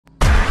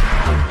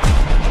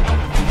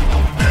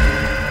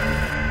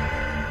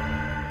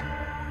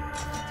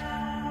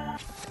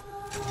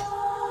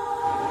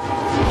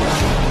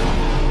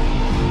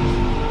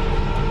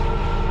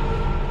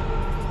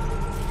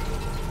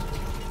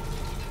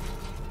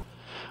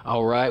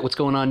Alright, what's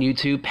going on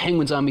YouTube?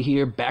 Penguinzomby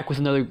here, back with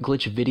another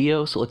glitch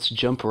video, so let's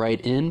jump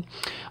right in.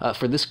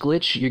 For this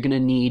glitch, you're going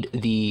to need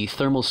the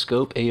thermal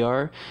scope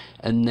AR,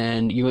 and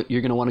then you're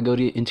going to want to go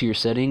into your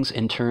settings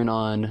and turn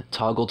on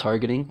toggle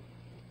targeting.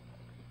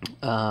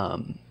 Yeah,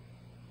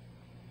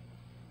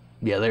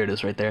 there it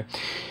is right there.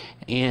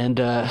 And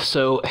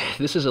so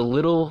this is a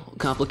little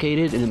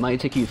complicated and it might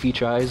take you a few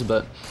tries,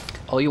 but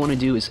all you want to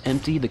do is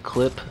empty the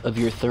clip of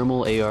your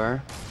thermal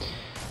AR,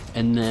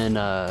 and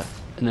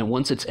then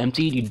once it's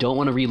emptied, you don't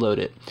want to reload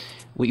it.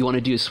 What you want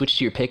to do is switch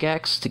to your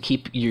pickaxe to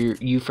keep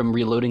you from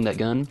reloading that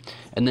gun,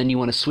 and then you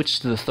want to switch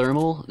to the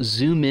thermal,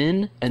 zoom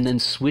in, and then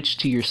switch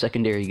to your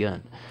secondary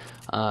gun.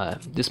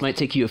 This might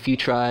take you a few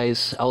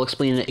tries. I'll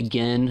explain it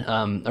again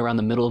around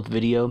the middle of the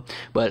video,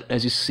 but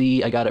as you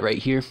see, I got it right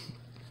here.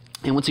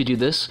 And once you do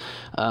this,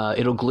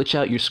 it'll glitch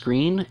out your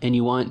screen, and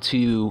you want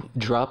to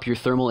drop your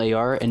thermal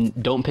AR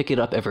and don't pick it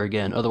up ever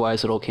again,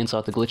 otherwise it'll cancel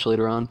out the glitch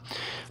later on.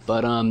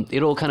 But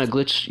it'll kind of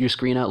glitch your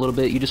screen out a little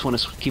bit. You just want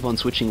to keep on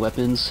switching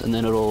weapons, and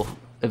then it'll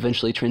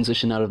eventually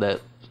transition out of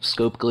that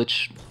scope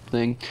glitch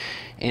thing.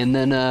 And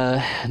then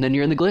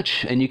you're in the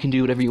glitch, and you can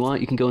do whatever you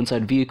want. You can go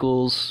inside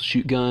vehicles,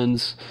 shoot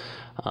guns.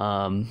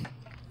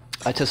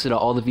 I tested out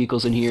all the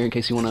vehicles in here in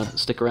case you want to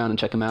stick around and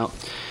check them out.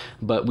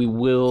 But we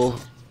will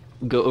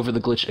go over the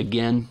glitch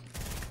again.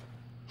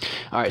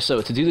 Alright,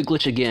 so to do the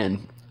glitch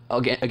again,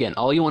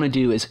 all you want to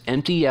do is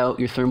empty out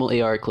your thermal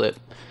AR clip.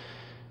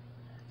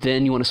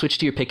 Then you want to switch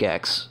to your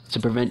pickaxe to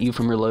prevent you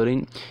from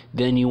reloading.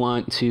 Then you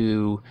want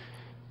to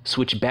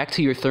switch back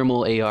to your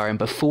thermal AR, and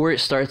before it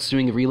starts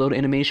doing the reload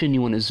animation,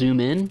 you want to zoom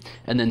in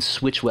and then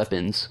switch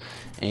weapons.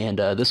 And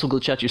this will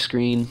glitch out your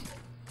screen.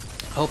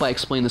 I hope I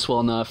explained this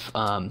well enough.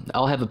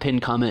 I'll have a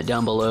pinned comment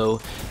down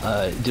below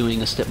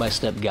doing a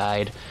step-by-step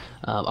guide.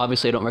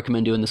 Obviously, I don't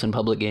recommend doing this in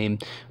public game,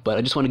 but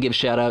I just want to give a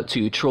shout out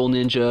to Troll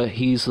Ninja.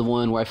 He's the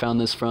one where I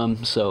found this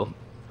from, so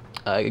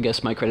I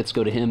guess my credits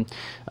go to him.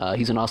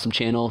 He's an awesome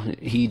channel.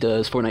 He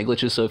does Fortnite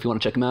glitches, so if you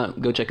want to check him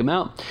out, go check him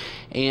out.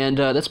 And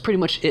that's pretty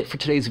much it for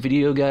today's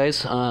video,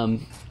 guys.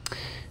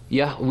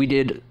 Yeah, we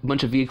did a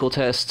bunch of vehicle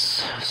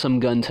tests, some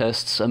gun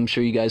tests. I'm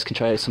sure you guys can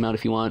try some out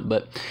if you want,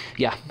 but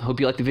yeah, I hope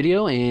you liked the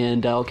video,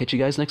 and I'll catch you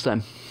guys next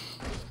time.